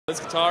This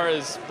guitar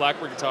is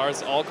Blackbird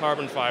Guitars, all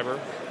carbon fiber,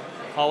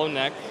 hollow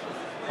neck,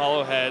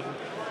 hollow head.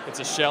 It's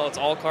a shell, it's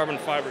all carbon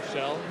fiber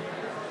shell.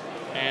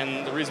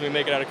 And the reason we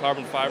make it out of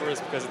carbon fiber is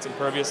because it's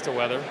impervious to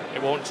weather.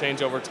 It won't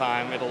change over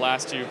time. It'll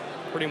last you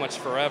pretty much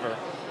forever.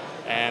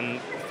 And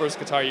the first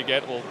guitar you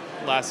get will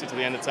last you to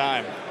the end of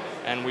time.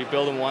 And we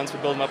build them once, we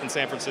build them up in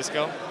San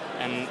Francisco,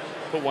 and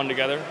put one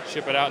together,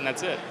 ship it out, and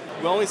that's it.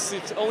 We only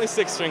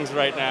 6 strings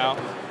right now,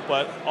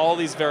 but all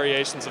these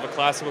variations of a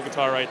classical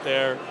guitar right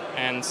there,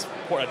 and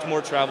a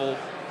more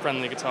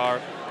travel-friendly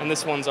guitar. And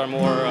this one's our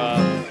more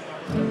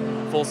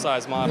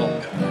full-size model.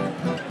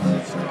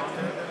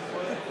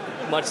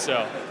 Much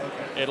so.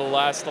 It'll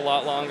last a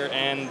lot longer,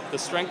 and the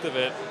strength of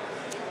it,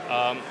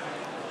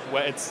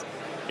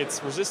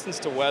 its resistance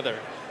to weather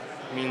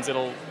means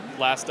it'll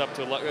last up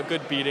to a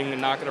good beating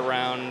and knock it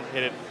around,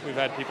 hit it. We've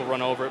had people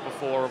run over it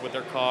before with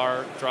their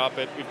car, drop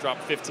it. We've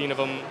dropped 15 of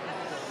them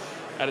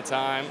at a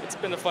time. It's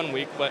been a fun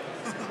week, but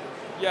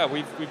yeah,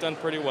 we've done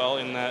pretty well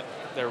in that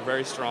they're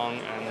very strong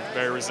and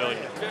very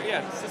resilient.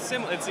 Yeah, it's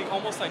similar. It's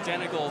almost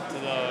identical to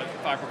the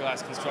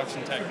fiberglass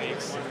construction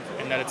techniques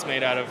in that it's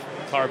made out of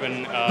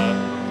carbon. You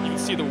can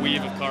see the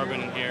weave of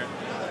carbon in here,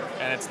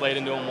 and it's laid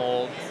into a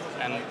mold,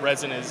 and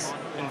resin is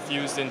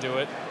infused into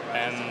it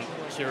and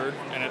cured,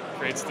 and it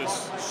creates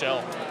this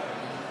shell.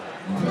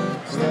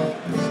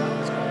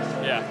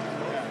 Yeah,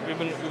 we've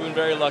been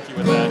very lucky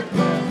with that.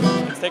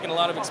 It's taken a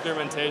lot of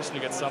experimentation to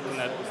get something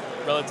that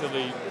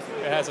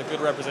it has a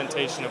good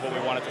representation of what we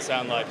want it to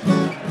sound like.